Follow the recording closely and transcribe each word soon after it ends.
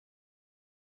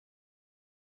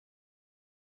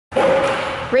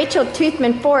Rachel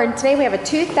Toothman Ford. Today we have a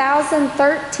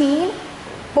 2013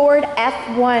 Ford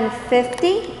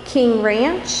F150 King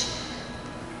Ranch.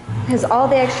 Has all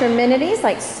the extra amenities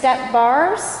like step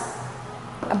bars,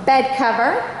 a bed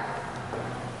cover.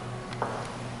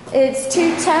 It's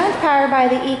two-tone, powered by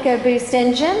the EcoBoost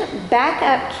engine,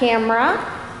 backup camera,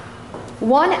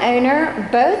 one owner,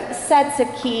 both sets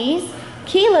of keys,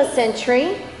 keyless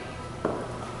entry,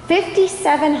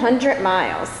 5,700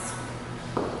 miles.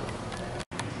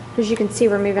 As you can see,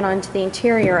 we're moving on to the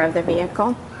interior of the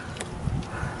vehicle.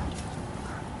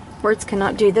 Words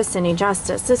cannot do this any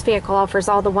justice. This vehicle offers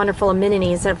all the wonderful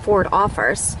amenities that Ford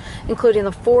offers, including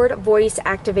the Ford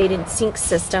voice-activated sync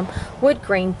system, wood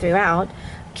grain throughout,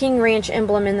 King Ranch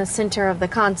emblem in the center of the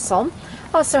console,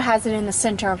 also has it in the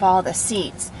center of all the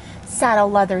seats, saddle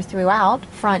leather throughout,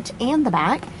 front and the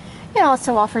back. It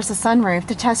also offers a sunroof.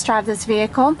 To test drive this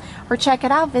vehicle or check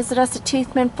it out, visit us at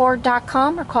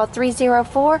toothmanford.com or call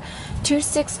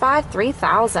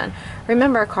 304-265-3000.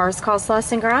 Remember, cars cost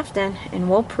less in Grafton, and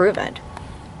we'll prove it.